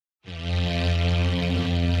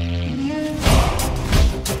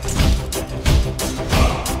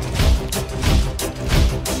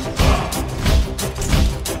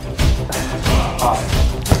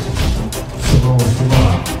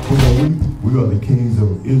are the kings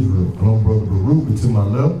of Israel. And I'm Brother Baruch, and to my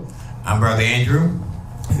left, I'm Brother Andrew.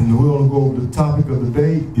 And we're going to go over the topic of the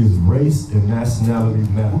day is race and nationality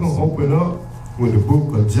matters. We're going to open up with the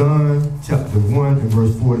book of John, chapter 1 and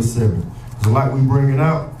verse 47. So like we bringing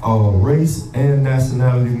out, race and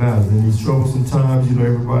nationality matters. In these troublesome times, you know,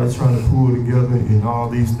 everybody's trying to pull together in all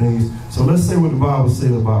these things. So let's say what the Bible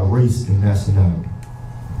says about race and nationality.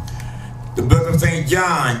 The book of St.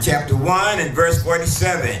 John, chapter 1 and verse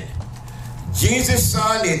 47. Jesus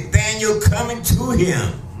saw Nathanael coming to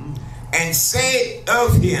him and said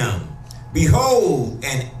of him, behold,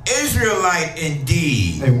 an Israelite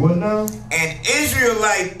indeed. Hey, what now? An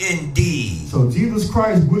Israelite indeed. So Jesus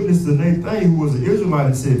Christ witnessed to Nathanael, who was an Israelite,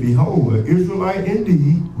 and said, behold, an Israelite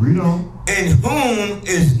indeed. Read on. In whom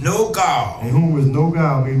is no guile. In whom is no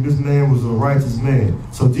guile. I mean, this man was a righteous man.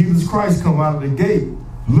 So Jesus Christ come out of the gate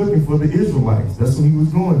looking for the Israelites. That's what he was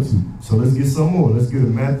going to. So let's get some more. Let's get to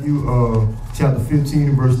Matthew chapter 15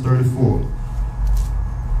 and verse 34.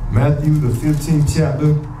 Matthew, the 15th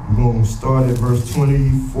chapter, we're going to start at verse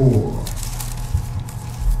 24.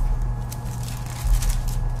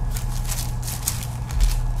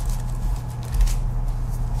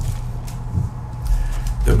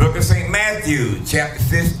 The book of St. Matthew, chapter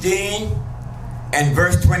 15 and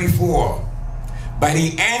verse 24. But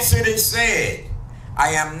he answered and said, I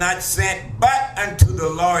am not sent but unto the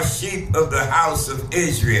lost sheep of the house of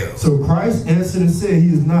Israel. So Christ answered and said he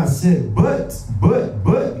is not sent but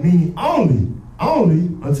meaning only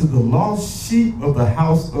unto the lost sheep of the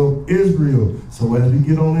house of Israel. So as we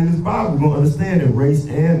get on in this Bible, we're going to understand that race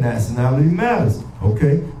and nationality matters.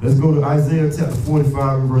 Okay, let's go to Isaiah chapter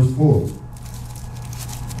 45 and verse 4.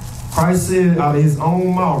 Christ said out of his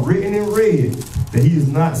own mouth, written in red, that he is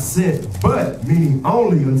not sent, but meaning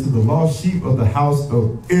only unto the lost sheep of the house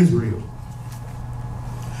of Israel.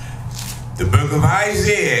 The book of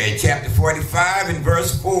Isaiah, chapter 45 and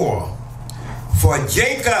verse 4. For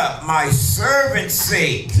Jacob, my servant's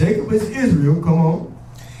sake. Jacob is Israel, come on.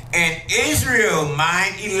 And Israel,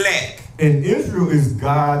 mine elect. And Israel is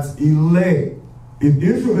God's elect. If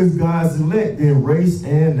Israel is God's elect, then race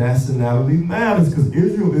and nationality matters because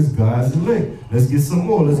Israel is God's elect. Let's get some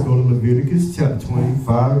more. Let's go to Leviticus chapter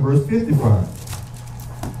 25 and verse 55.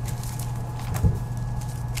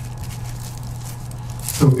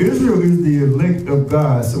 So Israel is the elect of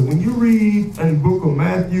God. So when you read in the book of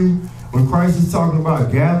Matthew, when Christ is talking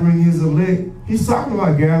about gathering his elect, he's talking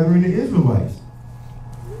about gathering the Israelites.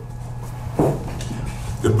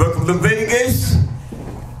 The book of Leviticus,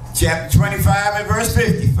 chapter 25 and verse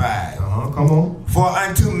 55. Come on. For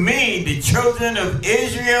unto me the children of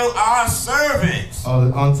Israel are servants.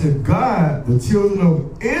 Unto God, the children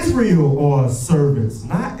of Israel are servants.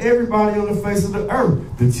 Not everybody on the face of the earth.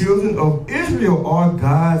 The children of Israel are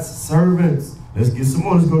God's servants. Let's get some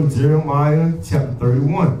more. Let's go to Jeremiah chapter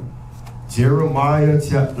 31. Jeremiah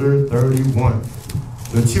chapter 31.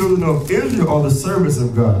 The children of Israel are the servants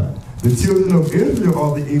of God. The children of Israel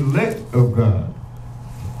are the elect of God.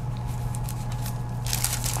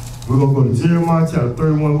 We're going to go to Jeremiah chapter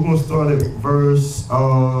 31. We're going to start at verse,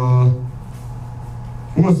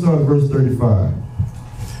 verse 35.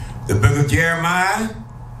 The book of Jeremiah,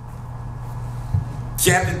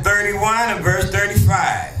 chapter 31 and verse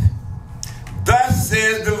 35. Thus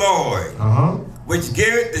says the Lord, which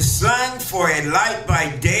giveth the sun for a light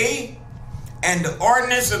by day, and the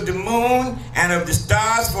ordinance of the moon and of the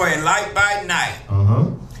stars for a light by night,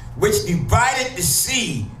 which divided the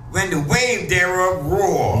sea when the wave thereof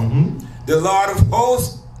roar. The Lord of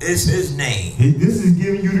hosts is his name. This is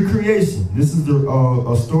giving you the creation. This is the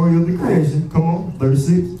a story of the creation. Come on,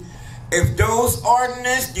 36. If those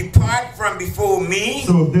ordinances depart from before me.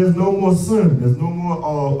 So if there's no more sun, there's no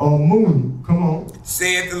more moon. Come on.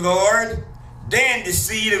 Saith the Lord, then the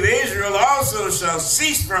seed of Israel also shall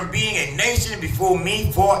cease from being a nation before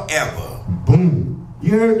me forever. Boom.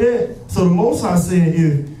 You heard that? So the Most High said,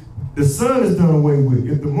 if the sun is done away with,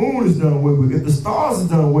 if the moon is done away with, if the stars is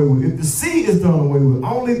done away with, if the sea is done away with,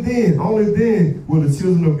 only then will the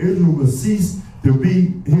children of Israel will cease to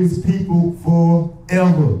be his people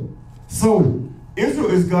forever. So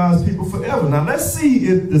Israel is God's people forever. Now let's see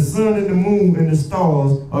if the sun and the moon and the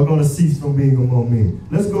stars are going to cease from being among men.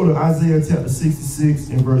 Let's go to Isaiah chapter 66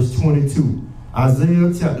 and verse 22.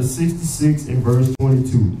 Isaiah chapter 66 and verse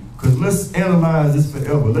 22. Because let's analyze this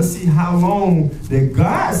forever. Let's see how long that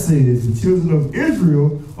God says the children of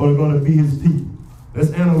Israel are going to be his people.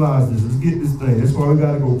 Let's analyze this. Let's get this thing. That's why we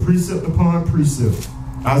got to go precept upon precept.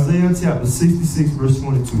 Isaiah chapter 66 verse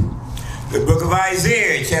 22. The book of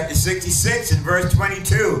Isaiah chapter 66 and verse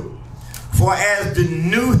 22. For as the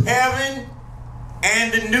new heaven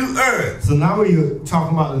and the new earth. So now we're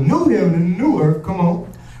talking about the new heaven and the new earth. Come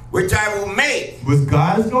on. Which I will make. Which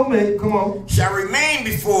God is going to make. Come on. Shall remain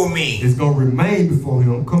before me. It's going to remain before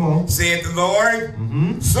him. Come on. Saith the Lord.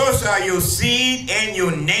 So shall your seed and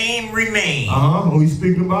your name remain. When he's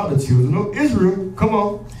speaking about the children of Israel. Come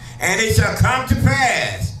on. And it shall come to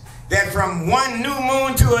pass that from one new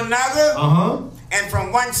moon to another. And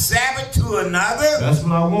from one Sabbath to another. That's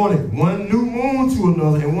what I wanted. One new moon to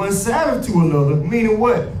another and one Sabbath to another. Meaning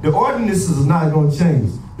what? The ordinances are not going to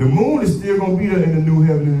change. The moon is still going to be there in the new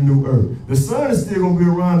heaven and the new earth. The sun is still going to be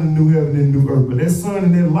around in the new heaven and the new earth. But that sun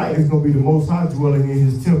and that light is going to be the Most High dwelling in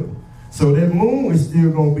his temple. So that moon is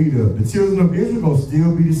still going to be there. The children of Israel are going to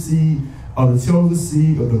still be the seed of the chosen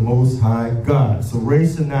seed of the Most High God. So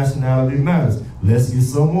race and nationality matters. Let's get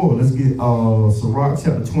some more. Let's get Sirach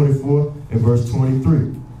chapter 24 and verse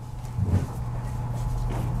 23.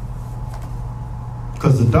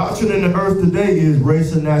 Because the doctrine in the earth today is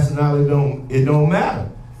race and nationality don't matter.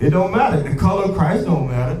 It don't matter. The color of Christ don't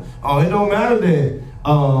matter. It don't matter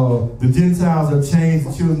that the Gentiles have changed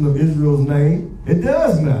the children of Israel's name. It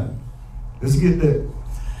does matter. Let's get that.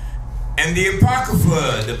 And the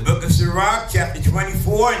Apocrypha, the book of Sirach, chapter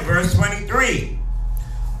 24 and verse 23.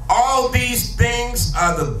 All these things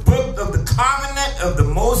are the book of the covenant of the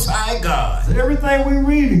Most High God. So everything we're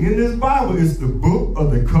reading in this Bible is the book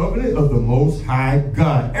of the covenant of the Most High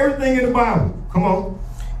God. Everything in the Bible. Come on.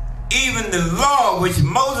 Even the law which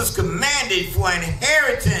Moses commanded for an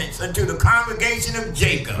inheritance unto the congregation of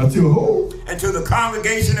Jacob. Unto who? Unto the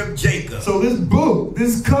congregation of Jacob. So this book,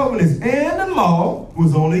 this covenant, and the law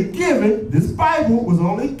was only given, this Bible was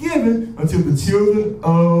only given unto the children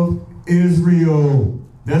of Israel.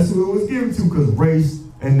 That's who it was given to, because race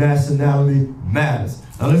and nationality matters.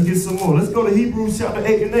 Now let's get some more. Let's go to Hebrews chapter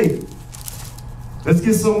 8 and 8. Let's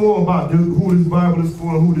get some more about who this Bible is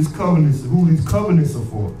for and who these covenants are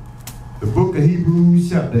for. The book of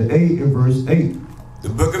Hebrews chapter 8 and verse 8. The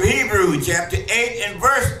book of Hebrews chapter 8 and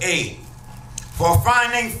verse 8. For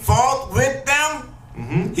finding fault with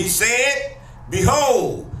them, he said,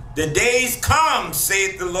 Behold, the days come,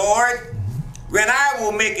 saith the Lord, when I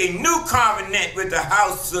will make a new covenant with the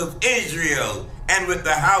house of Israel and with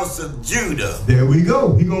the house of Judah. There we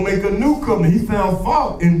go. He's going to make a new covenant. He found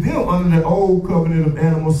fault in them under the old covenant of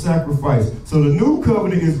animal sacrifice. So the new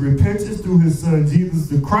covenant is repentance through his son Jesus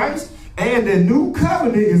the Christ. And the new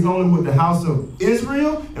covenant is only with the house of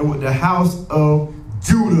Israel and with the house of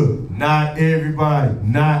Judah. Not everybody.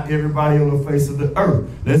 Not everybody on the face of the earth.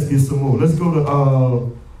 Let's get some more. Let's go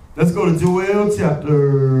to Joel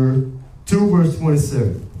chapter 2 verse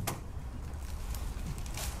 27.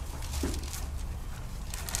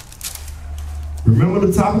 Remember,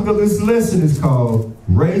 the topic of this lesson is called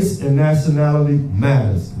Race and Nationality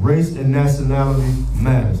Matters. Race and nationality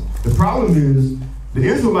matters. The problem is the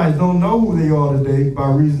Israelites don't know who they are today by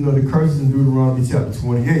reason of the curses in Deuteronomy chapter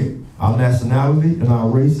 28. Our nationality and our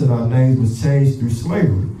race and our names was changed through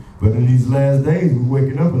slavery. But in these last days, we're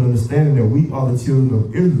waking up and understanding that we are the children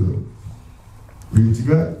of Israel. Read what you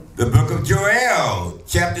got. The book of Joel,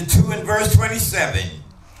 chapter 2 and verse 27.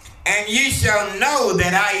 And ye shall know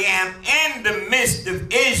that I am in the midst of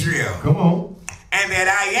Israel. Come on. And that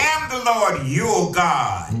I am the Lord your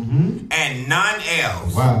God, and none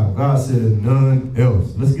else. Wow, God said none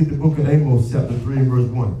else. Let's get the book of Amos, chapter 3 and verse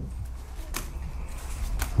 1.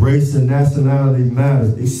 Race and nationality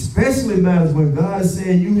matters. Especially matters when God is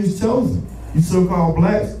saying you his chosen. You so-called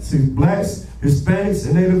blacks, Hispanics,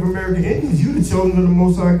 and Native American Indians, you the chosen of the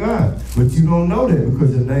Most High God. But you don't know that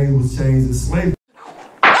because your name was changed in slavery.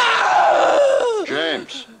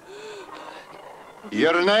 James,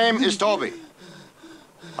 your name is Toby.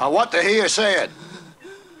 I want to hear you say it.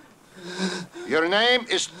 Your name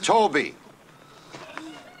is Toby.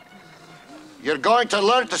 You're going to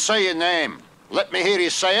learn to say your name. Let me hear you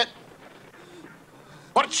say it.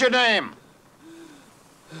 What's your name?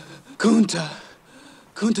 Kunta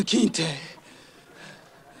Kinte.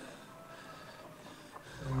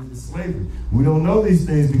 Slavery. We don't know these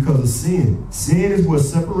things because of sin. Sin is what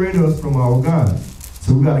separated us from our God.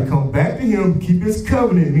 So we got to come back to him, keep his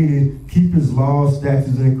covenant, meaning keep his laws,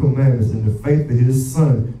 statutes, and commandments in the faith of his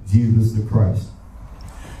son, Jesus the Christ.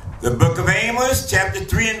 The book of Amos, chapter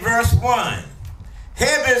 3 and verse 1.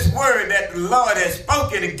 Hear this word that the Lord has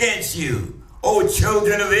spoken against you, O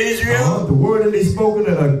children of Israel. The word that he's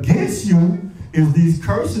spoken against you is these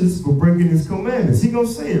curses for breaking his commandments. He gonna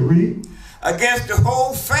say it, read. Against the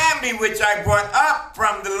whole family which I brought up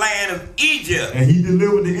from the land of Egypt. And he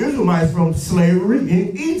delivered the Israelites from slavery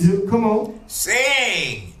in Egypt. Come on.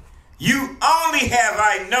 Saying, You only have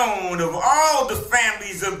I known of all the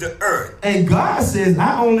families of the earth. And God says,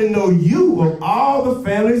 I only know you of all the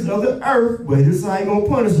families of the earth. But this is how he's going to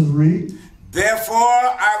punish us, read. Therefore,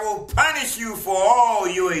 I will punish you for all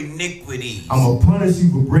your iniquities. I'm going to punish you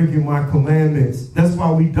for breaking my commandments. That's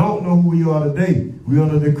why we don't know who we are today. We're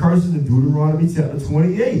under the curses in Deuteronomy chapter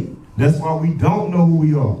 28. That's why we don't know who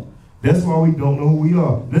we are. That's why we don't know who we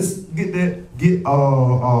are. Let's get that. Get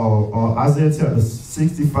Isaiah chapter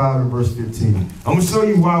 65 and verse 15. I'm going to show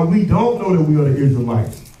you why we don't know that we are the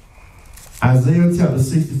Israelites. Isaiah chapter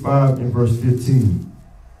 65 and verse 15.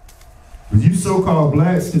 But you so-called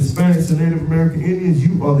blacks, Hispanics, and Native American Indians,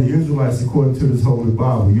 you are the Israelites according to this holy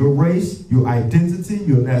Bible. Your race, your identity,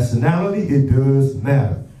 your nationality, it does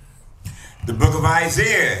matter. The book of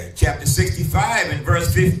Isaiah, chapter 65 and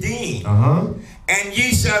verse 15. And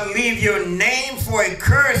ye shall leave your name for a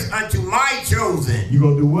curse unto my chosen. You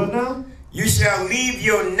gonna do what now? You shall leave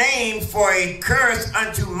your name for a curse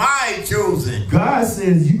unto my chosen. God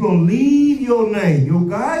says you're going to leave your name, your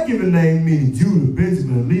God-given name, meaning Judah,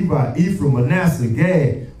 Benjamin, Levi, Ephraim, Manasseh,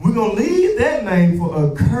 Gad. We're going to leave that name for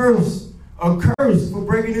a curse for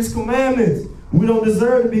breaking his commandments. We don't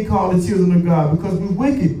deserve to be called the children of God because we're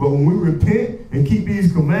wicked. But when we repent and keep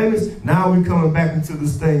these commandments, now we're coming back into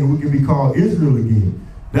this thing and we can be called Israel again.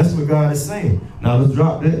 That's what God is saying. Now let's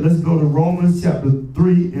drop that. Let's go to Romans chapter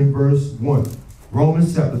 3 and verse 1.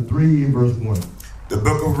 Romans chapter 3 and verse 1. The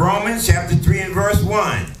book of Romans chapter 3 and verse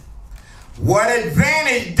 1. What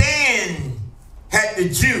advantage then had the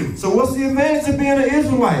Jew? So what's the advantage of being an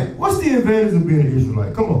Israelite? What's the advantage of being an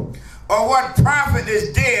Israelite? Come on. Or what profit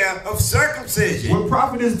is there of circumcision? What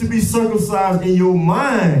profit is to be circumcised in your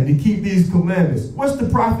mind to keep these commandments? What's the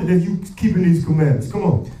profit if you keeping these commandments? Come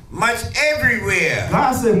on. Much everywhere.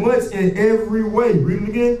 God said much in every way. Read it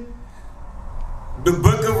again. The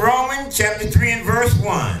book of Romans chapter 3 and verse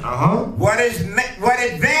 1. What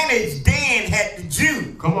advantage then had the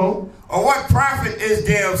Jew? Come on. Or what profit is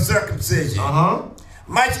there of circumcision?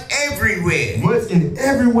 Much everywhere. Much in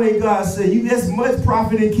every way, God said. There's much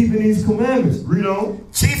profit in keeping these commandments. Read on.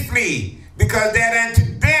 Chiefly because that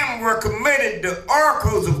unto them were committed the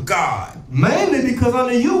oracles of God. Mainly because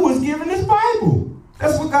unto you was given this Bible.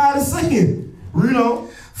 That's what God is saying. Read on.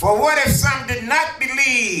 For what if some did not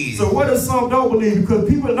believe? So what if some don't believe? Because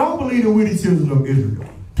people don't believe that we're the children of Israel.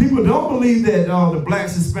 People don't believe that the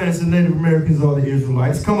blacks, Hispanics, and Native Americans are the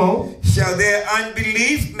Israelites. Come on. Shall their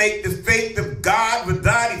unbelief make the faith of God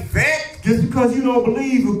without effect? Just because you don't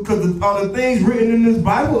believe, because are the things written in this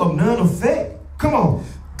Bible of none effect? Come on.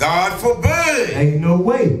 God forbid. Ain't no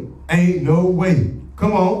way. Ain't no way.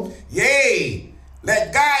 Come on. Yea,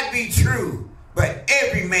 let God be true, but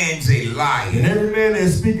every man's a liar. And every man that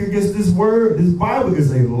speaks against this word, this Bible,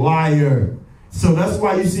 is a liar. So that's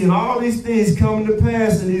why you're seeing all these things coming to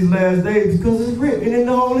pass in these last days, because it's written in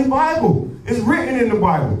the Holy Bible. It's written in the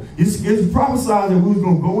Bible. It's prophesied that we was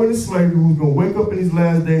going to go into slavery. We was going to wake up in these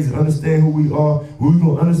last days and understand who we are. We was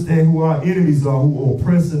going to understand who our enemies are, who are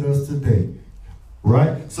oppressing us today.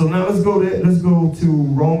 Right? So now let's go there. Let's go to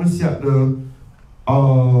Romans chapter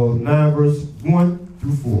 9, verse 1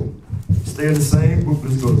 through 4. Stay in the same book.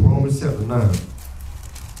 Let's go to Romans chapter 9.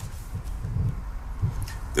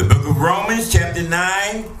 The book of Romans chapter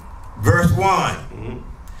 9, verse 1.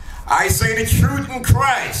 I say the truth in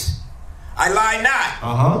Christ. I lie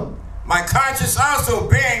not. My conscience also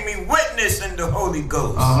bearing me witness in the Holy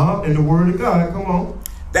Ghost. In the word of God. Come on.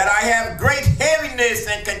 That I have great heaviness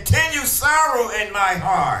and continued sorrow in my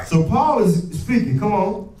heart. So Paul is speaking. Come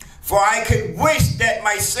on. For I could wish that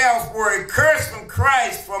myself were accursed from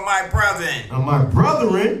Christ for my brethren. My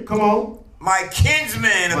brethren, come on. My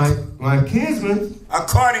kinsmen. My kinsmen.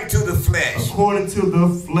 According to the flesh. According to the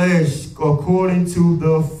flesh. According to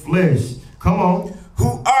the flesh. Come on.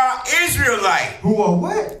 Who are Israelites. Who are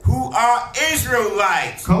what? Who are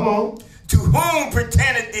Israelites. Come on. To whom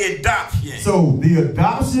pertaineth the adoption. So the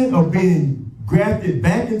adoption of being grafted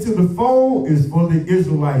back into the fold is for the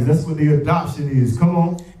Israelites. That's what the adoption is. Come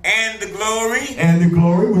on. And the glory. And the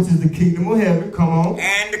glory, which is the kingdom of heaven. Come on.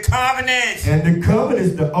 And the covenant. And the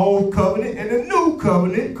covenant, the old covenant and the new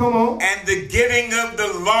covenant. Come on. And the giving of the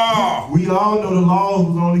law. We all know the laws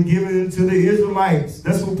was only given to the Israelites.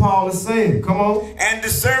 That's what Paul is saying. Come on. And the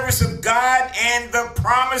service of God and the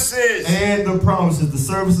promises. And the promises. The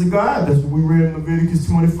service of God. That's what we read in Leviticus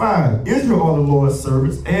 25. Israel are the Lord's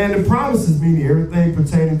servants. And the promises, meaning everything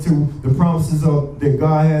pertaining to the promises that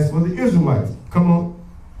God has for the Israelites. Come on.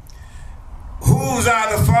 Whose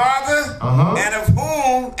are the Father, and of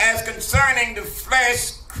whom, as concerning the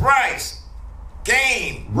flesh, Christ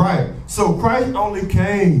came. Right. So Christ only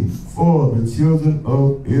came for the children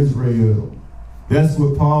of Israel. That's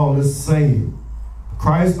what Paul is saying.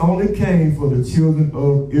 Christ only came for the children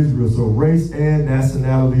of Israel. So race and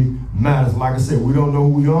nationality matters. Like I said, we don't know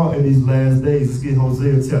who we are in these last days. Let's get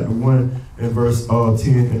Hosea chapter 1 and verse 10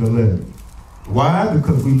 and 11. Why?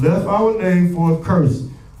 Because we left our name for a curse,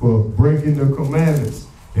 for breaking the commandments.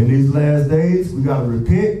 In these last days, we got to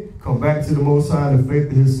repent, come back to the Most High in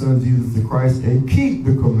faith in his Son, Jesus the Christ, and keep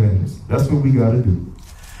the commandments. That's what we got to do.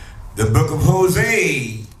 The book of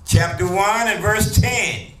Hosea, chapter 1 and verse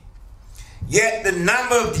 10. Yet the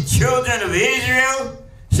number of the children of Israel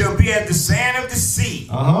shall be as the sand of the sea.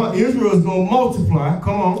 Israel is going to multiply.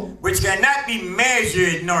 Come on. Which cannot be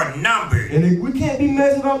measured nor numbered. And we can't be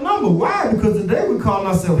measured or numbered. Why? Because today we call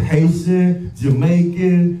ourselves Haitian,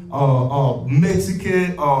 Jamaican,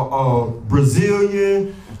 Mexican,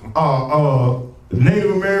 Brazilian,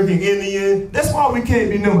 Native American, Indian. That's why we can't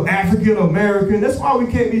be numbered. African American. That's why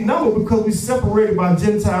we can't be numbered, because we separated by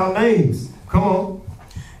Gentile names. Come on.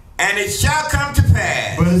 And it shall come to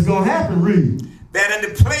pass. But it's going to happen, read. That in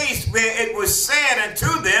the place where it was said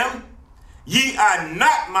unto them, ye are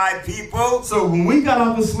not my people. So when we got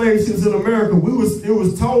off the slave ships in America, it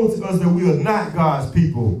was told to us that we are not God's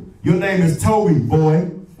people. Your name is Toby,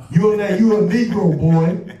 boy. You're a Negro,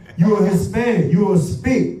 boy. You're a Hispanic. You're a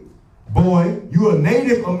Spic, boy. You're a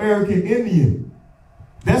Native American Indian.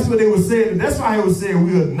 That's what they were saying. That's why he was saying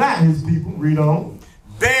we are not his people. Read on.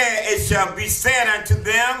 There it shall be said unto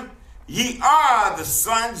them, ye are the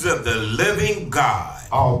sons of the living God.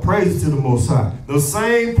 All praise to the Most High. Those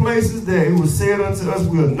same places that it was said unto us,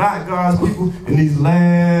 we are not God's people, in these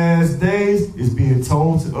last days, it's being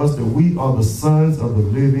told to us that we are the sons of the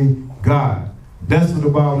living God. That's what the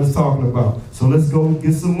Bible is talking about. So let's go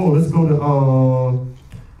get some more. Let's go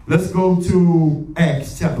to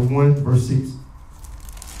Acts chapter 1, verse 6.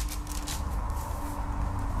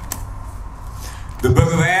 The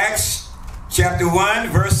book of Acts, chapter 1,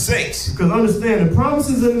 verse 6. Because understand, the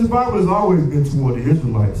promises in this Bible has always been toward the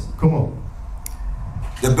Israelites. Come on.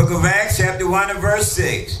 The book of Acts, chapter 1 and verse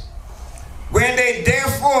 6. When they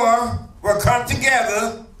therefore were come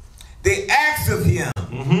together, they asked of him,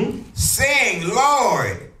 saying,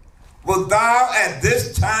 Lord, wilt thou at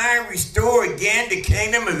this time restore again the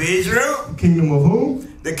kingdom of Israel? The kingdom of who?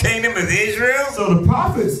 The kingdom of Israel. So the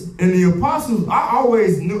prophets and the apostles, I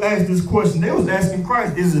always asked this question. They was asking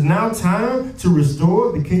Christ, is it now time to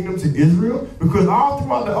restore the kingdom to Israel? Because all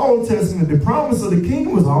throughout the Old Testament, the promise of the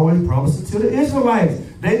kingdom was always promised to the Israelites.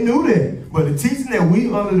 They knew that. But the teaching that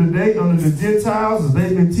we under the Gentiles, is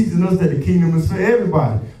they've been teaching us that the kingdom is for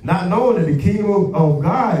everybody. Not knowing that the kingdom of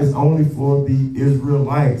God is only for the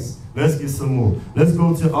Israelites. Let's get some more. Let's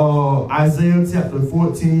go to Isaiah chapter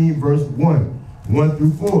 14, verse 1. 1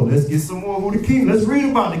 through 4. Let's get some more who the kingdom. Let's read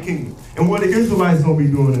about the kingdom and what the Israelites going to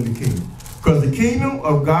be doing in the kingdom. Because the kingdom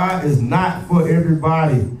of God is not for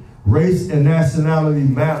everybody. Race and nationality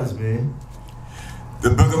matters, man. The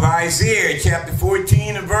book of Isaiah, chapter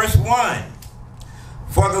 14 and verse 1.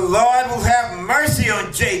 For the Lord will have mercy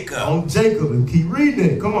on Jacob. On Jacob. And keep reading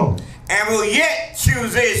it. Come on. And will yet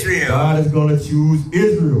choose Israel. God is going to choose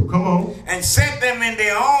Israel. Come on. And set them in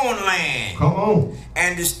their own land. Come on.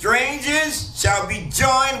 And the strangers shall be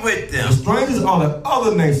joined with them. The strangers are the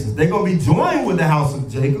other nations. They're going to be joined with the house of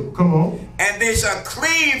Jacob. Come on. And they shall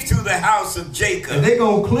cleave to the house of Jacob. And they're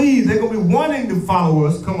going to cleave. They're going to be wanting to follow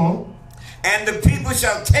us. Come on. And the people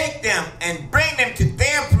shall take them and bring them to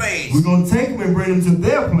their place. We're going to take them and bring them to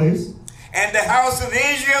their place. And the house of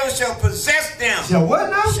Israel shall possess them. Shall what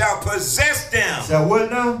now? Shall possess them. Shall what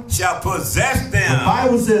now? Shall possess them. The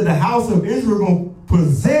Bible says the house of Israel going to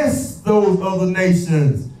possess those other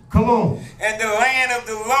nations. Come on. And the land of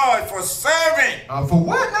the Lord for servant. For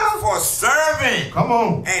what now? For servant. Come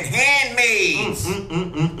on. And handmaids.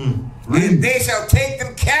 And they shall take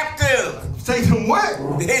them captive. Take them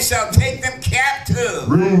what? They shall take them captive.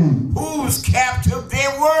 Whose captive they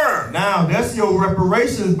were. Now, that's your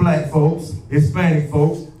reparations, black folks, Hispanic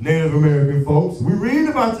folks, Native American folks. We read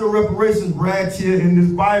about your reparations right here in this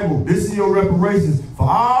Bible. This is your reparations for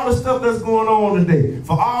all the stuff that's going on today.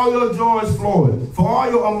 For all your George Floyd. For all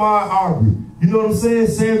your Ahmaud Arbery. You know what I'm saying?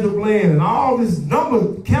 Sandra Bland and all this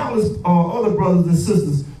countless other brothers and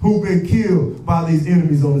sisters who've been killed by these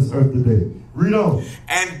enemies on this earth today. Read on.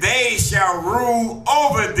 And they shall rule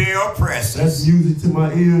over their oppressors. That's music to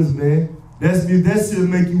my ears, man. That should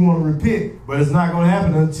make you want to repent, but it's not going to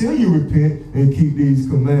happen until you repent and keep these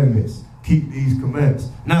commandments. Keep these commandments.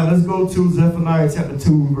 Now let's go to Zephaniah chapter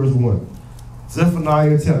 2, verse 1.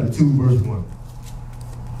 Zephaniah chapter 2, verse 1.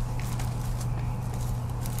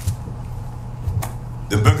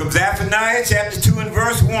 The book of Zephaniah chapter 2 and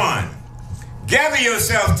verse 1. Gather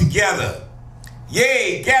yourselves together,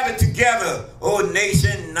 Yea, gather together, O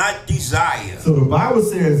nation not desire. So the Bible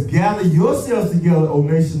says, gather yourselves together, O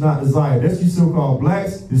nation not desire. That's you so-called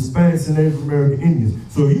blacks, Hispanics, and Native American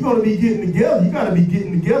Indians. So if you're going to be getting together, you got to be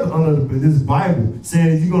getting together under this Bible,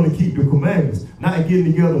 saying you're going to keep the commandments, not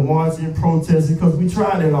getting together, marching, protesting, because we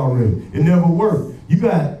tried that already. It never worked. You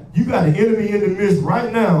got an enemy in the midst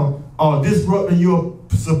right now disrupting your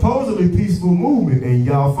supposedly peaceful movement, and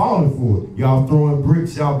y'all falling for it. Y'all throwing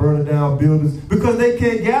bricks, y'all burning down buildings, because they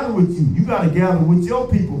can't gather with you. You got to gather with your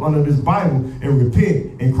people under this Bible and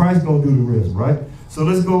repent, and Christ's going to do the rest, right? So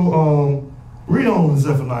let's go, read on,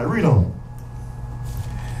 Zephaniah, read on.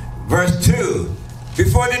 Verse 2,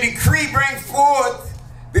 before the decree bring forth,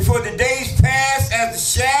 before the days pass as the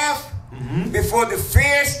shaft, before the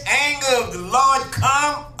fierce anger of the Lord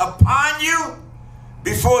come upon you,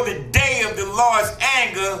 before the day of the Lord's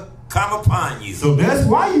anger come upon you. So that's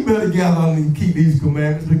why you better gather and keep these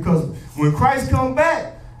commandments, because when Christ come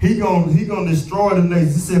back, he gonna destroy the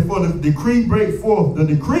nations. He said, for the decree break forth. The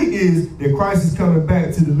decree is that Christ is coming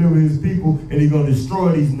back to deliver his people, and he's gonna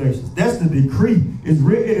destroy these nations. That's the decree. It's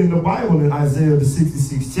written in the Bible in Isaiah the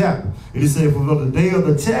 66th chapter. And he said, for the day of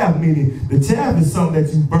the chaff, meaning the chaff is something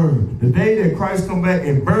that you burn. The day that Christ come back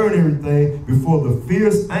and burn everything before the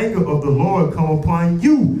fierce anger of the Lord come upon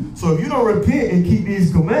you. So if you don't repent and keep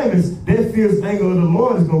these commandments, that fierce anger of the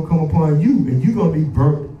Lord is gonna come upon you, and you're gonna be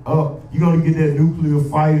burnt up. You're going to get that nuclear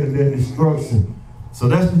fire and that destruction. So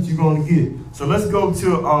that's what you're going to get. So let's go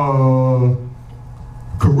to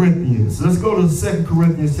Corinthians. So let's go to 2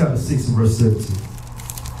 Corinthians chapter 6 and verse 17.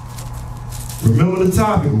 Remember the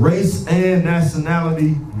topic, race and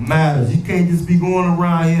nationality matters. You can't just be going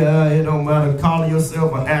around here, it don't matter, calling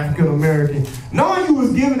yourself an African American, knowing you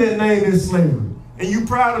was given that name in slavery. And you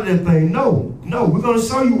proud of that thing. No, we're going to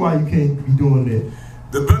show you why you can't be doing that.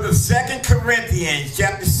 The book of 2 Corinthians,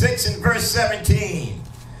 chapter 6 and verse 17.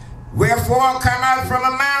 Wherefore come out from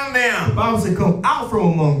among them. The Bible said come out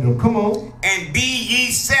from among them. Come on. And be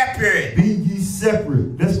ye separate. Be ye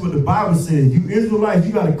separate. That's what the Bible says. You Israelites,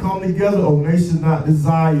 you got to come together, O nation not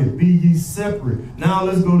desired. Be ye separate. Now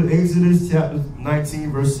let's go to Exodus chapter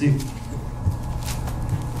 19, verse 6.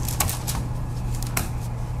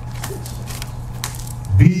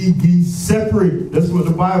 Be ye separate. That's what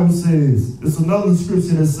the Bible says. It's another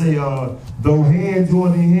scripture that say, though hand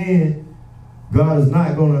join in hand, God is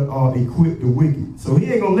not going to equip the wicked. So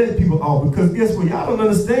he ain't going to let people off, because guess what? Y'all don't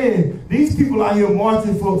understand. These people out here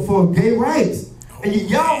marching for gay rights. And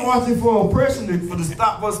y'all marching for oppression, to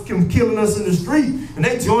stop us from killing us in the street. And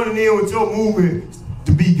they joining in with your movement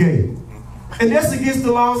to be gay. And that's against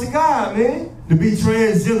the laws of God, man. To be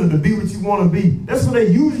transgender, to be what you want to be. That's what they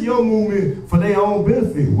use your movement for their own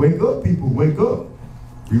benefit. Wake up, people, wake up.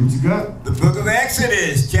 Read what you got. The book of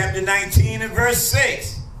Exodus, chapter 19 and verse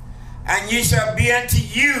 6. And ye shall be unto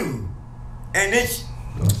you, and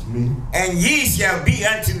ye shall be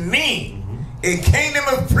unto me a kingdom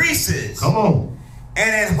of priests. Come on.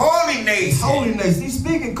 And a holy nation. Holy nation. He's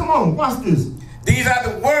speaking. Come on, watch this. These are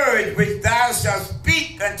the words which thou shalt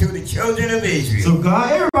speak unto the children of Israel. So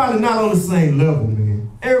God, everybody's not on the same level, man.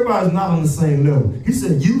 Everybody's not on the same level. He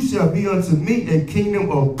said, you shall be unto me a kingdom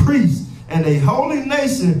of priests and a holy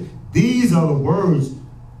nation. These are the words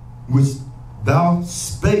which thou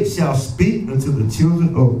shalt speak unto the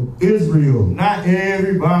children of Israel. Not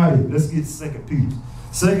everybody. Let's get 2 Peter.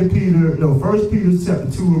 1 Peter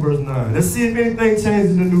chapter 2 and verse 9. Let's see if anything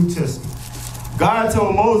changed in the New Testament. God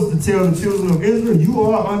told Moses to tell the children of Israel, you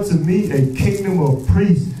are unto me a kingdom of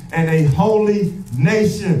priests and a holy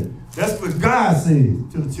nation. That's what God said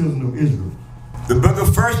to the children of Israel. The book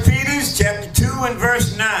of 1 Peter, chapter 2 and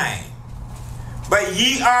verse 9. But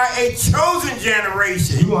ye are a chosen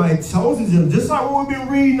generation. You are a chosen generation. Just like what we've been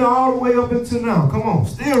reading all the way up until now. Come on,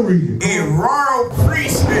 still reading. A royal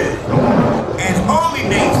priesthood and holy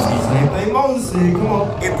nation. Same thing Moses said. Come on.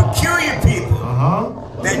 A peculiar people.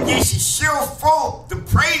 That ye should show forth the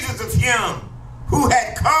praises of him who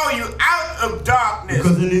had called you out of darkness.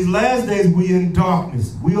 Because in these last days we in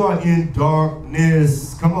darkness. We are in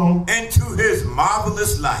darkness. Come on. Into his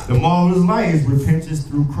marvelous light. The marvelous light is repentance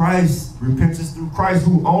through Christ. Repentance through Christ.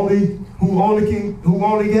 Who only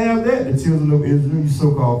have that? The children of Israel, you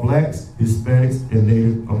so-called blacks, Hispanics, and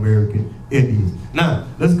Native American Indians. Now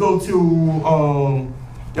let's go to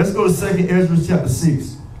 2 Ezra chapter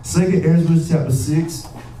 6. 2 Ezra chapter 6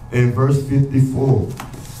 and verse 54.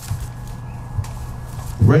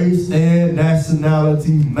 Race and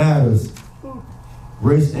nationality matters.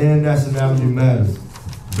 Race and nationality matters.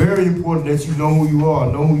 Very important that you know who you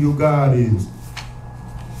are, know who your God is.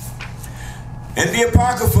 In the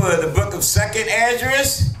Apocrypha, the book of 2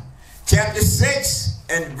 Ezra, chapter 6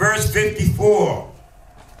 and verse 54.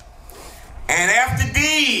 And after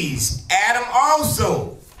these, Adam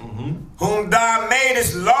also, whom thou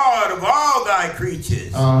madest Lord of all thy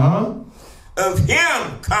creatures. Of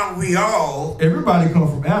him come we all. Everybody come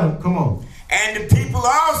from Adam. Come on. And the people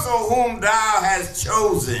also whom thou hast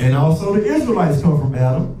chosen. And also the Israelites come from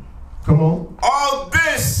Adam. Come on. All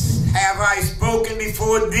this have I spoken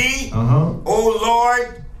before thee, O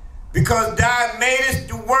Lord, because thou madest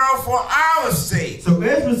the world for our sake. So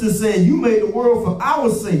Ezra is saying, you made the world for our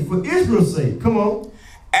sake, for Israel's sake. Come on.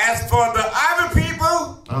 As for the other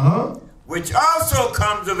people, which also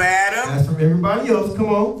comes of Adam, as from everybody else, come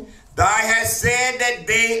on. Thou hast said that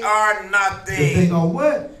they are nothing. That they are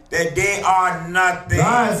what? That they are nothing.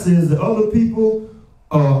 God says that other people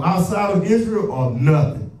outside of Israel are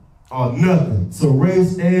nothing. Are nothing. So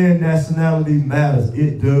race and nationality matters.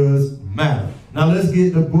 It does matter. Now let's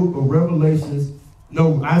get the book of Revelations.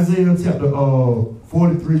 No, Isaiah chapter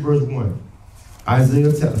 43 verse 1.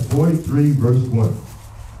 Isaiah chapter 43 verse 1.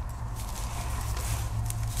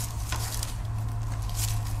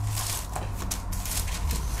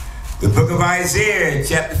 The book of Isaiah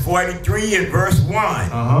chapter 43 and verse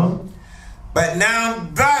 1. But now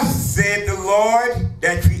thus said the Lord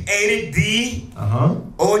that created thee,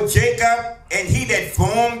 O Jacob, and he that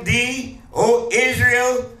formed thee, O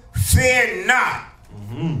Israel, fear not.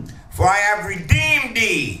 For I have redeemed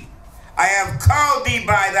thee. I have called thee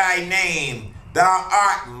by thy name. Thou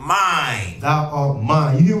art mine. Thou art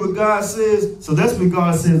mine. You hear what God says? So that's what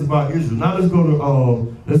God says about Israel. Now let's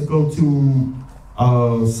go to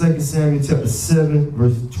 2 Samuel chapter 7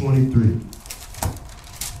 verse 23.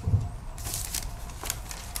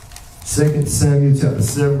 2 Samuel chapter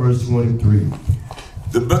 7 verse 23.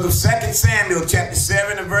 The book of 2 Samuel chapter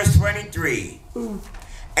 7 and verse 23.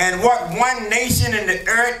 And what one nation in the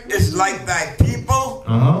earth is like thy people?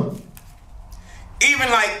 Even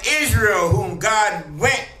like Israel, whom God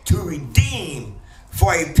went to redeem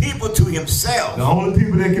for a people to himself. The only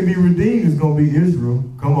people that can be redeemed is going to be Israel.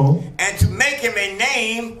 Come on. And to make him a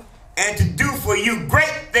name and to do for you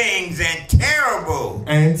great things and terrible.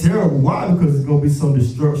 And terrible. Why? Because it's going to be some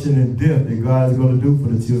destruction and death that God is going to do for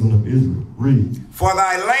the children of Israel. Read. For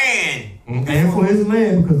thy land. And for his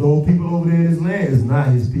land, because the old people over there in his land is not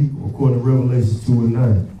his people, according to Revelation 2 and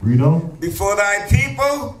 9. Read on. Before thy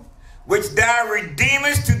people, which thou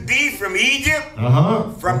redeemest to thee from Egypt,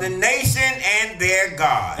 from the nation and their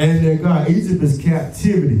God. And their God. Egypt is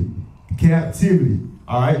captivity. Captivity.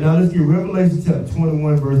 All right, now let's get Revelation chapter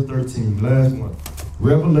 21, verse 13. Last one.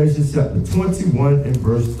 Revelation chapter 21 and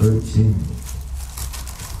verse 13.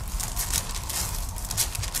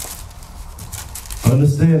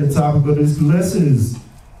 Understand the topic of this lesson is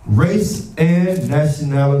race and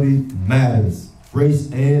nationality matters. Race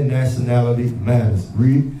and nationality matters.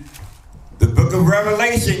 Read. The book of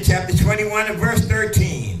Revelation, chapter 21 and verse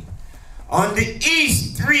 13. On the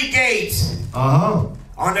east, 3 gates. On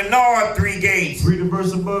the north, 3 gates. Read the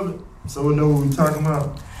verse above it so we know what we're talking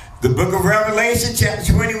about. The book of Revelation,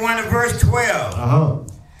 chapter 21 and verse 12.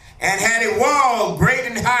 And had a wall great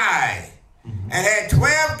and high, and had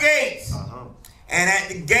 12 gates. And at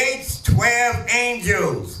the gates 12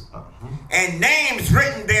 angels, and names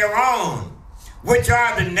written thereon, which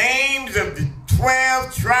are the names of the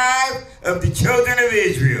 12 tribes of the children of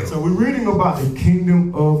Israel. So we're reading about the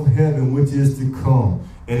kingdom of heaven, which is to come.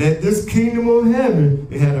 And at this kingdom of heaven,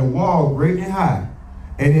 it had a wall great and high,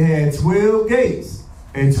 and it had 12 gates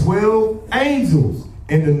and 12 angels.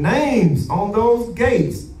 And the names on those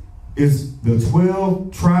gates is the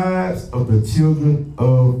 12 tribes of the children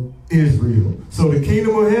of Israel. So the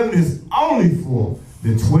kingdom of heaven is only for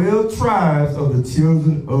the 12 tribes of the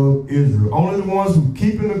children of Israel. Only the ones who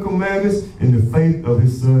keeping the commandments in the faith of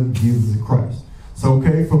his son, Jesus Christ. So,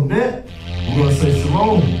 okay, from that, we're going to say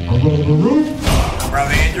shalom. I'm Brother Baruch.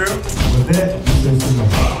 Brother Andrew. With that, we say shalom.